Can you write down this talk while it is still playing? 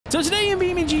So today in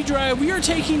BeamNG Drive, we are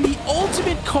taking the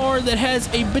ultimate car that has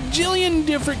a bajillion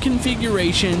different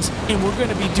configurations, and we're going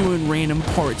to be doing random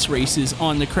parts races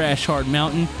on the Crash Hard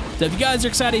Mountain. So if you guys are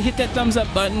excited, hit that thumbs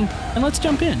up button, and let's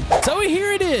jump in. So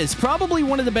here it is, probably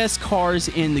one of the best cars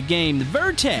in the game, the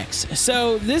Vertex.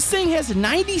 So this thing has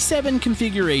 97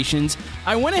 configurations.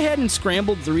 I went ahead and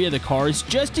scrambled 3 of the cars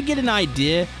just to get an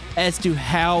idea as to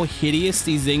how hideous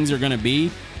these things are going to be.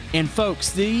 And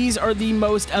folks, these are the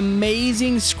most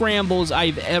amazing scrambles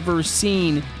I've ever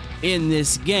seen in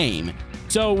this game.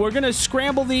 So we're going to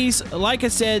scramble these. Like I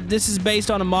said, this is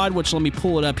based on a mod, which let me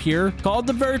pull it up here, called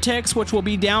the Vertex, which will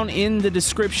be down in the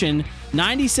description.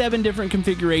 97 different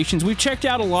configurations. We've checked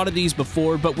out a lot of these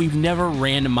before, but we've never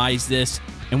randomized this.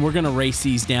 And we're going to race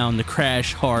these down the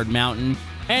Crash Hard Mountain.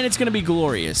 And it's going to be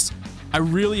glorious. I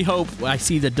really hope I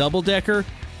see the double-decker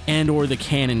and or the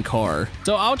cannon car.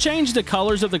 So I'll change the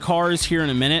colors of the cars here in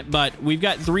a minute, but we've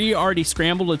got 3 already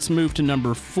scrambled. Let's move to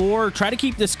number 4. Try to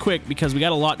keep this quick because we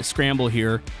got a lot to scramble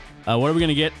here. What are we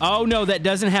gonna get? Oh no, that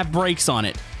doesn't have brakes on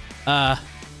it.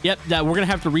 Yep, we're gonna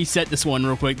have to reset this one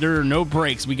real quick. There are no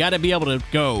brakes. We gotta be able to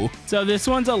go. So this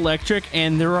one's electric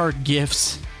and there are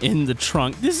gifts in the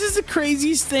trunk. This is the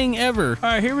craziest thing ever. All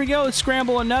right, here we go. Let's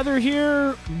scramble another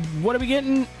here. What are we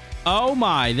getting? Oh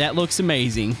my, that looks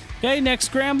amazing. Okay, next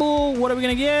scramble. What are we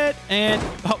gonna get? And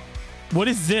oh, what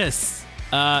is this?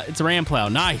 It's a ram plow.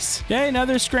 Nice. Okay,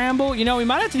 another scramble. You know, we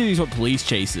might have to do these with police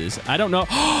chases. I don't know.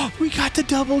 Oh, we got the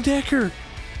double decker.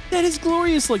 That is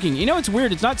glorious looking. You know, it's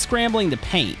weird. It's not scrambling the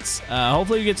paints.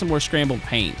 Hopefully we get some more scrambled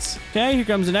paints. Okay, here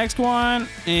comes the next one.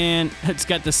 And it's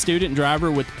got the student driver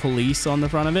with police on the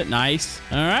front of it. Nice.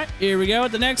 All right, here we go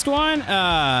with the next one.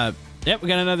 Yep, we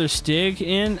got another stick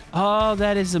in. Oh,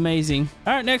 that is amazing.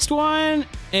 All right, next one.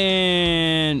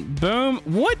 And boom.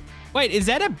 What? Wait, is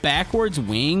that a backwards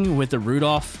wing with the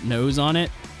Rudolph nose on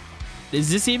it? Is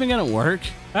this even going to work?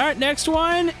 All right, next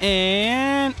one.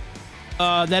 And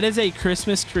that is a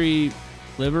Christmas tree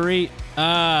livery.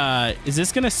 Is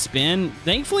this going to spin?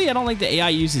 Thankfully, I don't think the AI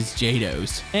uses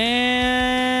JADOs.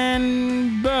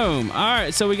 And boom. All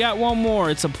right, so we got one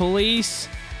more. It's a police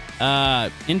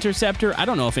interceptor. I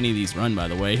don't know if any of these run, by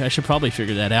the way. I should probably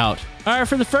figure that out. All right,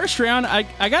 for the first round,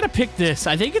 I gotta pick this.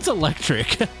 I think it's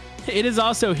electric. It is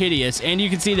also hideous, and you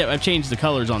can see that I've changed the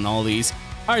colors on all these.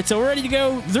 All right, so we're ready to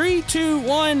go. 3, 2,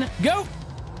 1, go.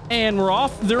 And we're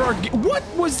off. There are... What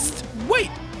was...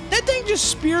 Wait, that thing just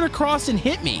speared across and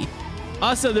hit me.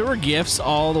 Also, there were gifts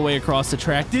all the way across the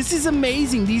track. This is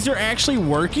amazing. These are actually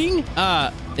working.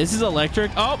 This is electric.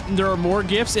 Oh, there are more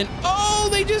gifts, and oh,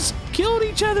 they just killed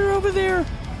each other over there. All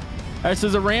right, so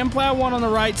there's a ram plow one on the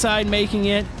right side making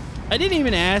it. I didn't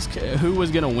even ask who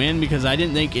was going to win because I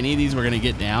didn't think any of these were going to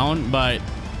get down, but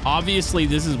obviously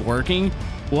this is working.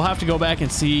 We'll have to go back and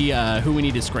see who we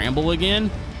need to scramble again.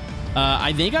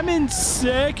 I think I'm in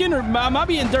second, or I might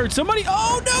be in third. Somebody,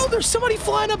 oh no, there's somebody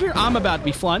flying up here. I'm about to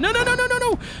be flying. No, no, no, no, no,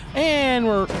 no. And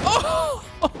we're,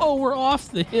 oh, we're off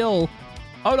the hill.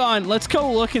 Hold on, let's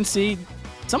go look and see.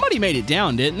 Somebody made it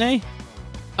down, didn't they?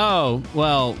 Oh,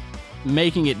 well,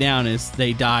 making it down is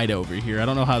they died over here. I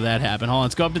don't know how that happened. Hold on,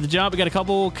 let's go up to the jump. We got a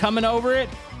couple coming over it.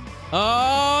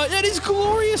 Oh, that is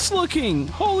glorious looking.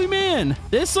 Holy man.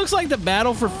 This looks like the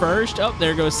battle for first. Oh,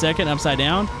 there goes second, upside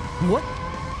down.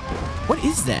 What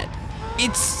is that?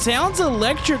 It sounds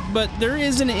electric, but there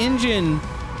is an engine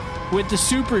with the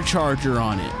supercharger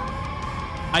on it.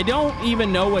 I don't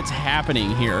even know what's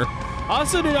happening here.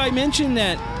 Also, did I mention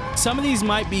that some of these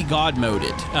might be God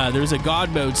moded? There's a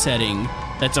God mode setting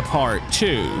that's a part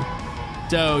too.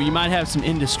 So you might have some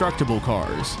indestructible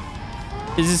cars.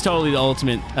 This is totally the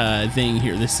ultimate thing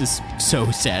here. This is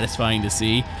so satisfying to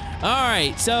see. All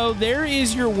right, so there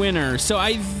is your winner. So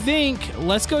I think,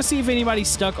 let's go see if anybody's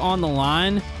stuck on the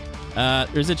line.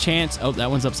 There's a chance. Oh, that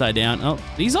one's upside down. Oh,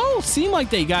 these all seem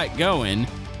like they got going.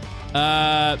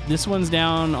 This one's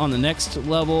down on the next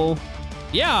level.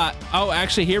 Yeah. Oh,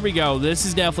 actually, here we go. This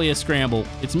is definitely a scramble.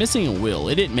 It's missing a wheel.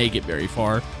 It didn't make it very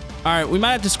far. All right, we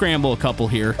might have to scramble a couple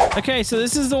here. Okay, so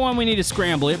this is the one we need to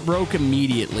scramble. It broke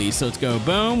immediately, so let's go.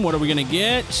 Boom. What are we gonna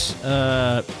get?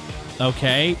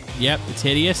 Okay. Yep, it's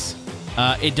hideous.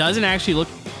 It doesn't actually look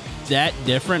that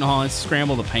different. Hold on, let's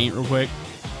scramble the paint real quick.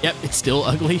 Yep, it's still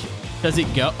ugly. Does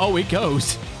it go? Oh, it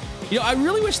goes. You know, I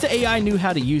really wish the AI knew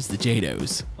how to use the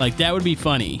JADOs. Like, that would be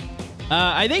funny.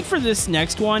 I think for this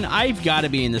next one, I've got to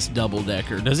be in this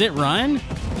double-decker. Does it run?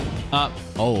 I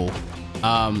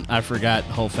forgot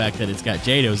the whole fact that it's got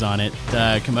JADOs on it.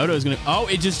 Camodo is going to... Oh,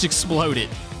 it just exploded.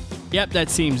 Yep, that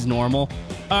seems normal.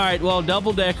 All right, well,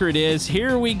 double-decker it is.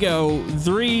 Here we go.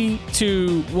 3,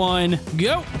 2, 1,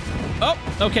 go. Oh,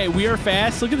 okay, we are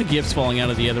fast. Look at the gifts falling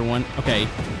out of the other one. Okay,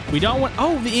 we don't want...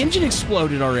 Oh, the engine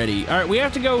exploded already. All right, we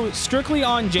have to go strictly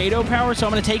on JADO power, so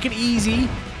I'm going to take it easy.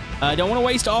 Don't want to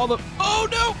waste all the... Oh,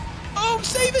 no! Oh,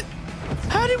 save it!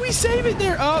 How did we save it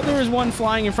there? Oh, there was one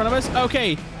flying in front of us.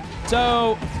 Okay,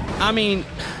 so, I mean,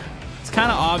 it's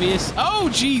kind of obvious. Oh,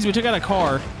 geez, we took out a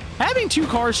car. Having two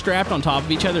cars strapped on top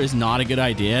of each other is not a good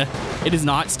idea. It is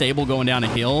not stable going down a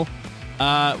hill.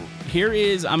 Here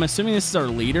is... I'm assuming this is our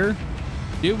leader.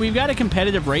 Dude, we've got a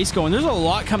competitive race going. There's a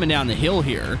lot coming down the hill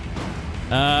here.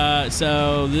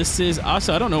 So this is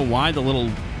also, I don't know why the little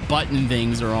button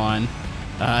things are on.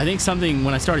 I think something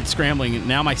when I started scrambling,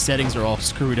 now my settings are all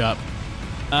screwed up.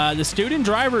 The student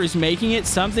driver is making it.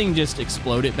 Something just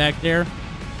exploded back there.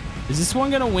 Is this one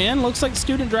going to win? Looks like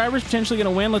student driver is potentially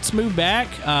going to win. Let's move back.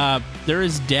 There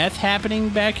is death happening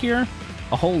back here.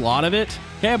 A whole lot of it.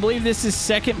 Okay, I believe this is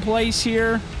second place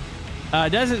here.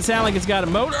 Doesn't sound like it's got a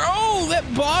motor. Oh,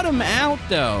 that bottom out,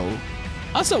 though.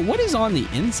 Also, what is on the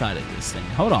inside of this thing?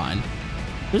 Hold on.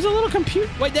 There's a little computer.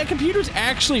 Wait, that computer's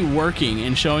actually working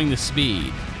and showing the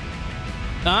speed.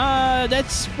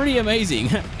 That's pretty amazing,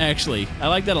 actually. I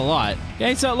like that a lot.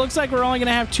 Okay, so it looks like we're only going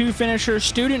to have two finishers.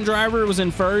 Student driver was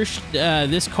in first.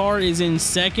 This car is in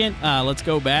second. Let's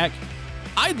go back.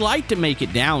 I'd like to make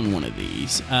it down one of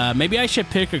these. Maybe I should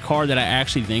pick a car that I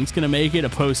actually think is going to make it,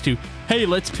 opposed to, hey,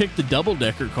 let's pick the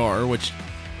double-decker car, which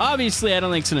obviously I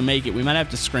don't think is going to make it. We might have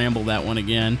to scramble that one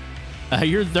again.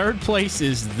 Your third place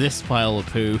is this pile of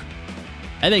poo.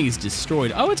 I think it's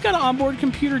destroyed. Oh, it's got an onboard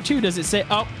computer, too. Does it say,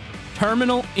 oh,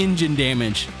 terminal engine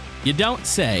damage? You don't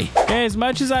say. Okay, as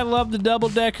much as I love the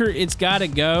double-decker, it's got to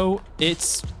go.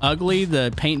 It's ugly.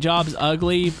 The paint job's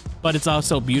ugly, but it's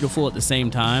also beautiful at the same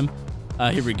time.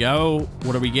 Here we go.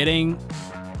 What are we getting?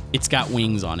 It's got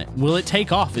wings on it. Will it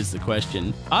take off is the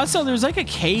question. Also, there's like a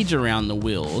cage around the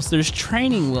wheels. There's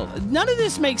training wheels. None of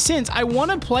this makes sense. I want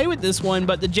to play with this one,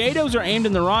 but the JADOs are aimed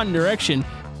in the wrong direction.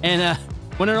 And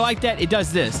when they're like that, it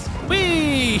does this.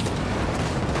 Whee!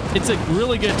 It's a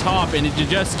really good top, and it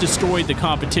just destroyed the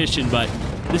competition, but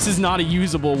this is not a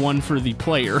usable one for the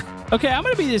player. Okay, I'm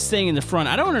going to be this thing in the front.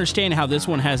 I don't understand how this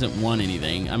one hasn't won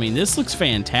anything. I mean, this looks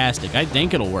fantastic. I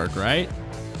think it'll work, right?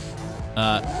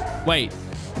 Wait.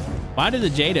 Why do the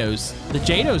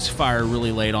JADOs fire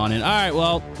really late on it? All right,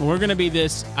 well, we're going to be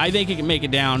this. I think it can make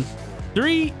it down.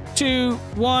 3, 2,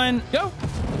 1, go.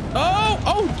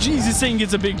 Oh, geez, this thing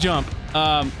gets a big jump.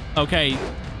 Okay,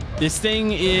 this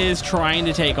thing is trying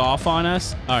to take off on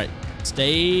us. All right,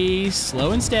 stay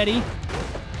slow and steady.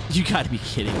 You got to be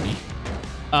kidding me.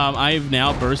 I've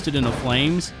now bursted into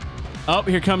flames. Oh,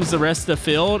 here comes the rest of the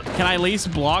field. Can I at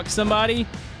least block somebody?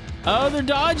 Oh, they're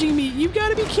dodging me. You've got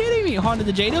to be kidding me. Did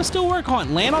the JADO still work?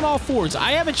 Land on all fours.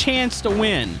 I have a chance to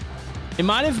win. It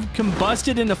might have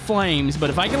combusted into flames, but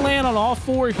if I can land on all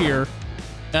four here,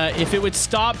 if it would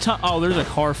stop... Oh, there's a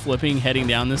car flipping heading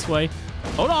down this way.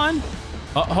 Hold on.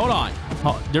 Hold on.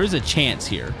 There's a chance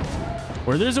here.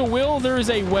 Where there's a will, there is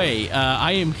a way.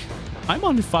 I'm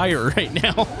on fire right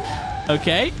now.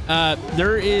 Okay,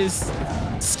 there is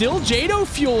still JADO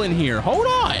fuel in here. Hold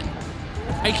on.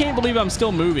 I can't believe I'm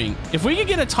still moving. If we could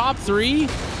get a top 3,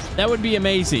 that would be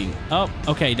amazing. Oh,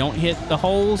 okay, don't hit the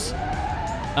holes.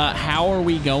 How are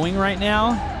we going right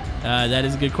now? That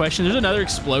is a good question. There's another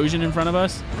explosion in front of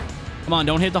us. Come on,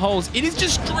 don't hit the holes. It is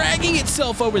just dragging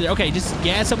itself over there. Okay, just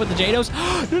gas up with the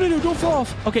JADOs. No, don't fall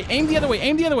off. Okay, aim the other way,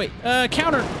 aim the other way.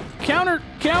 Counter. Oh,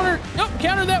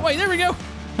 counter that way. There we go.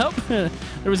 Oh,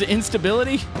 there was an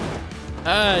instability.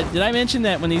 Did I mention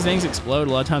that when these things explode,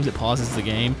 a lot of times it pauses the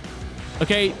game?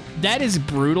 Okay, that is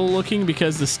brutal looking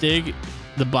because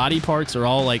the body parts are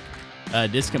all like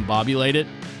discombobulated,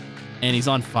 and he's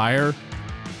on fire.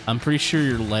 I'm pretty sure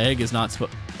your leg is not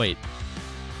supposed... Wait,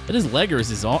 is that his leg or is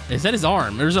that his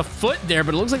arm? There's a foot there,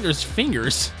 but it looks like there's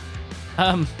fingers.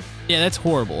 Yeah, that's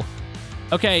horrible.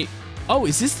 Okay. Oh,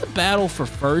 is this the battle for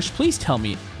first? Please tell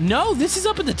me. No, this is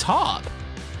up at the top.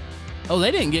 Oh,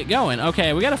 they didn't get going.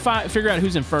 Okay, we got to figure out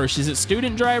who's in first. Is it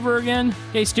student driver again?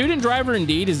 Okay, student driver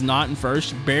indeed is not in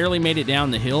first. Barely made it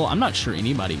down the hill. I'm not sure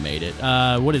anybody made it.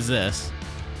 What is this?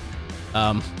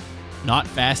 Not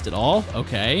fast at all.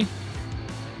 Okay.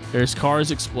 There's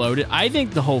cars exploded. I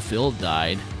think the whole field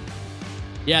died.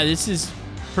 Yeah, this is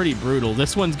pretty brutal.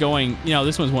 This one's going,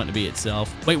 this one's wanting to be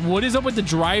itself. Wait, what is up with the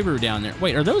driver down there?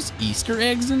 Wait, are those Easter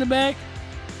eggs in the back?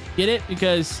 Get it?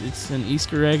 Because it's an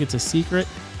Easter egg. It's a secret.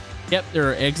 Yep,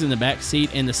 there are eggs in the back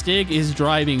seat, and the Stig is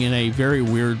driving in a very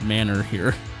weird manner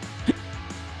here.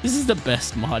 This is the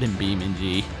best mod in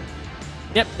BeamNG.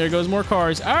 Yep, there goes more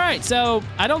cars. All right, so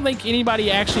I don't think anybody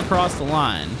actually crossed the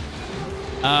line.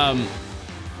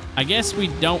 I guess we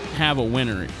don't have a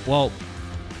winner. Well,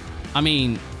 I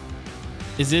mean,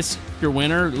 is this your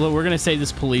winner? Well, we're going to say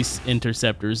this police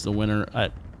interceptor is the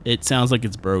winner. It sounds like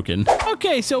it's broken.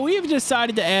 Okay, so we've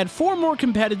decided to add 4 more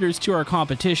competitors to our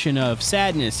competition of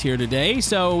sadness here today.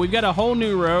 So we've got a whole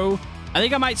new row. I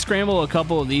think I might scramble a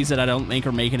couple of these that I don't think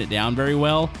are making it down very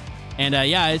well. And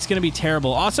yeah, it's going to be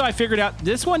terrible. Also, I figured out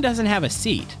this one doesn't have a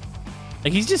seat.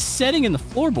 Like, he's just sitting in the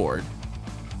floorboard.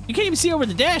 You can't even see over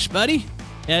the dash, buddy.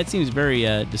 Yeah, it seems very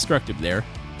destructive there.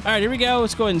 All right, here we go.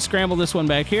 Let's go ahead and scramble this one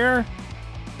back here.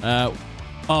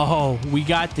 Oh, we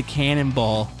got the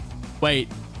cannonball.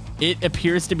 Wait, it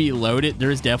appears to be loaded.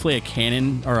 There's definitely a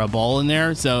cannon or a ball in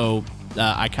there, so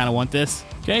I kind of want this.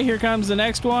 Okay, here comes the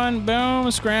next one. Boom,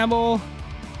 scramble.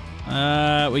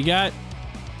 We got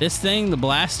this thing, the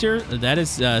blaster. That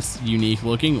is unique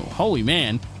looking. Holy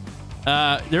man.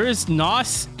 There is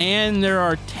NOS and there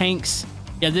are tanks.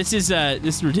 Yeah, this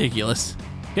is ridiculous.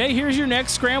 Okay, here's your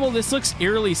next scramble. This looks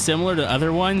eerily similar to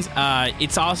other ones.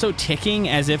 It's also ticking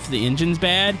as if the engine's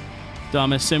bad, so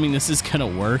I'm assuming this is gonna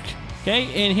work.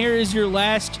 Okay, and here is your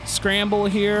last scramble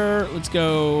here. Let's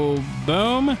go,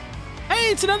 boom. Hey,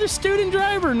 it's another student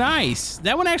driver, nice.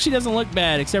 That one actually doesn't look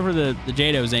bad, except for the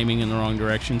JADO's aiming in the wrong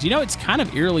directions. You know, it's kind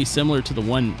of eerily similar to the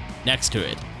one next to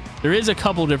it. There is a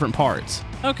couple different parts.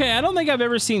 Okay, I don't think I've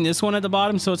ever seen this one at the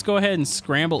bottom, so let's go ahead and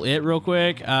scramble it real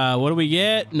quick. What do we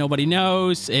get? Nobody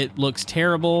knows. It looks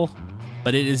terrible,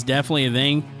 but it is definitely a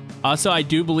thing. Also, I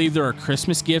do believe there are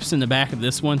Christmas gifts in the back of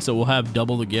this one, so we'll have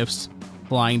double the gifts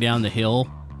flying down the hill.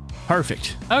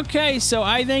 Perfect. Okay, so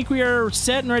I think we are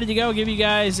set and ready to go. I'll give you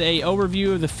guys a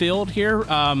overview of the field here.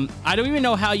 I don't even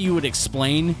know how you would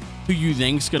explain who you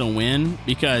think's gonna win,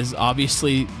 because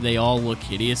obviously they all look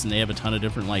hideous and they have a ton of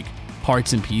different like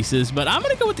parts and pieces, but I'm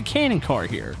gonna go with the cannon car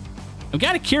here. I'm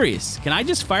kind of curious. Can I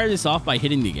just fire this off by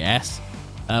hitting the gas?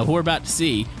 We're about to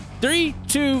see. 3,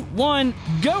 2, 1,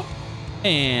 go!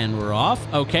 And we're off.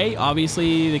 Okay,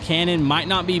 obviously the cannon might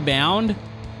not be bound.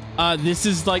 This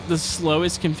is like the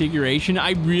slowest configuration.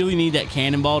 I really need that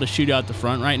cannonball to shoot out the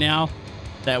front right now.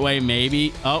 That way,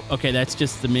 maybe. Oh, okay, that's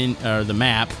just the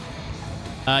map.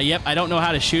 Yep, I don't know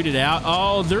how to shoot it out.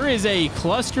 Oh, there is a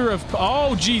cluster of...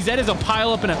 Oh, geez, that is a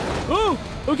pile up in a... Oh,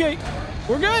 okay,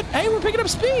 we're good. Hey, we're picking up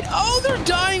speed. Oh, they're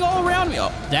dying all around me.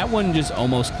 Oh, that one just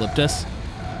almost clipped us.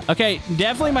 Okay,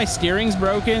 definitely my steering's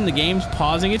broken. The game's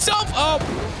pausing itself. Oh,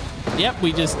 yep,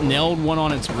 we just nailed one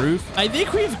on its roof. I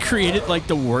think we've created like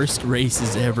the worst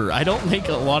races ever. I don't think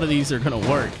a lot of these are gonna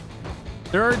work.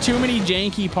 There are too many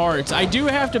janky parts. I do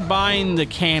have to bind the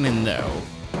cannon though.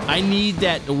 I need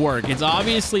that to work. It's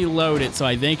obviously loaded, so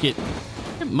I think it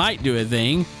might do a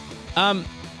thing.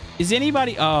 Is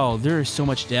anybody... Oh, there is so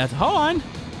much death. Hold on.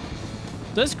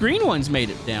 Those green ones made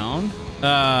it down.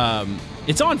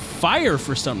 It's on fire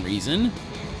for some reason.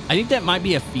 I think that might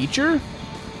be a feature,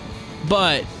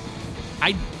 but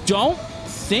I don't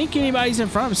think anybody's in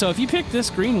front of him. So if you pick this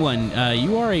green one,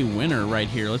 you are a winner right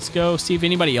here. Let's go see if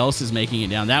anybody else is making it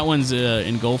down. That one's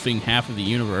engulfing half of the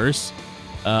universe.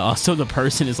 Also, the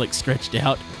person is like stretched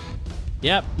out.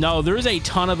 Yep. No, there's a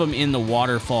ton of them in the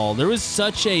waterfall. There was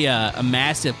such a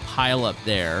massive pile up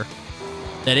there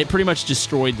that it pretty much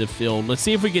destroyed the field. Let's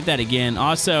see if we get that again.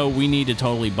 Also, we need to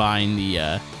totally bind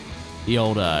the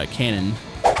old cannon.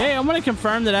 Okay, I'm going to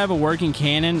confirm that I have a working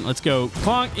cannon. Let's go.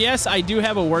 Clonk. Yes, I do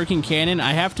have a working cannon.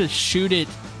 I have to shoot it.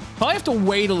 Probably have to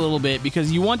wait a little bit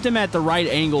because you want them at the right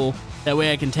angle. That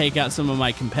way I can take out some of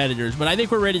my competitors. But I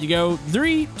think we're ready to go.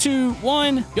 3, 2,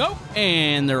 1, go.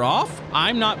 And they're off.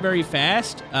 I'm not very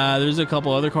fast. There's a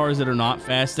couple other cars that are not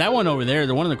fast. That one over there,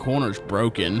 the one in the corner is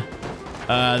broken.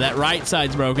 That right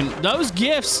side's broken. Those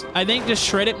gifts, I think, just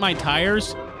shredded my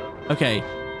tires. Okay.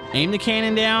 Aim the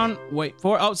cannon down. Wait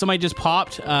for it. Oh, somebody just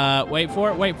popped. Wait for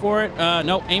it. Wait for it.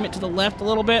 No, aim it to the left a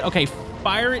little bit. Okay,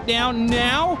 fire it down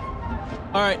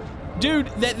now. All right. Dude,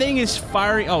 that thing is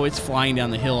firing. Oh, it's flying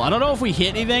down the hill. I don't know if we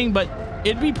hit anything, but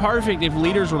it'd be perfect if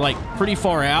leaders were like pretty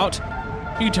far out.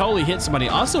 You totally hit somebody.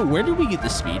 Also, where did we get the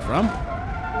speed from?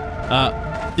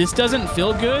 This doesn't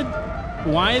feel good.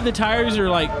 Why the tires are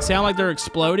like sound like they're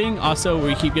exploding. Also,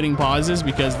 we keep getting pauses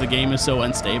because the game is so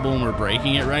unstable and we're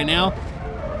breaking it right now.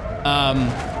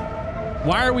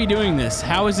 Why are we doing this?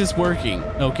 How is this working?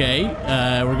 Okay,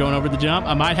 we're going over the jump.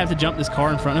 I might have to jump this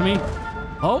car in front of me.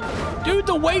 Oh, dude,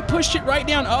 the weight pushed it right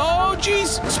down. Oh,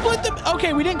 geez, split the...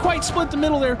 Okay, we didn't quite split the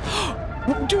middle there.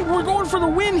 Dude, we're going for the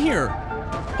win here.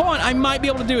 Hold on, I might be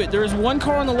able to do it. There is one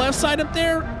car on the left side up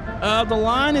there. The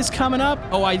line is coming up.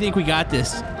 Oh, I think we got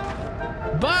this.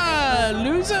 Bye,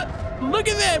 loser. Look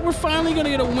at that. We're finally going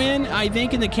to get a win, I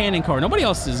think, in the cannon car. Nobody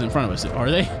else is in front of us, are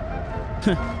they?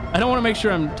 I don't want to make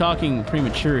sure I'm talking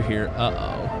premature here.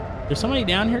 Uh-oh. There's somebody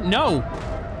down here? No.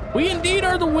 We indeed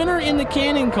are the winner in the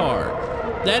cannon car.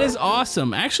 That is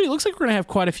awesome. Actually, it looks like we're gonna have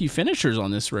quite a few finishers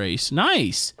on this race.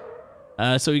 Nice.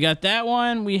 So we got that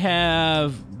one. We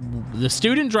have the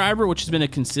student driver, which has been a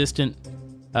consistent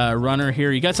runner here.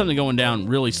 You got something going down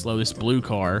really slow, this blue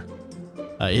car.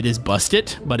 It is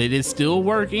busted, but it is still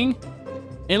working.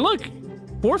 And look,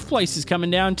 4th place is coming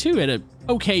down too at a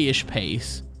okay-ish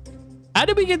pace. How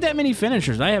did we get that many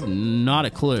finishers? I have not a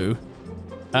clue.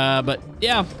 But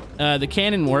yeah, the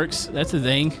cannon works. That's the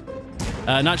thing.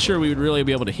 Not sure we would really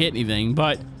be able to hit anything,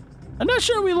 but I'm not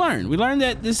sure we learned. We learned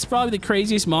that this is probably the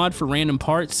craziest mod for random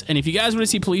parts. And if you guys want to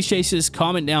see police chases,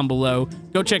 comment down below.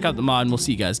 Go check out the mod, and we'll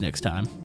see you guys next time.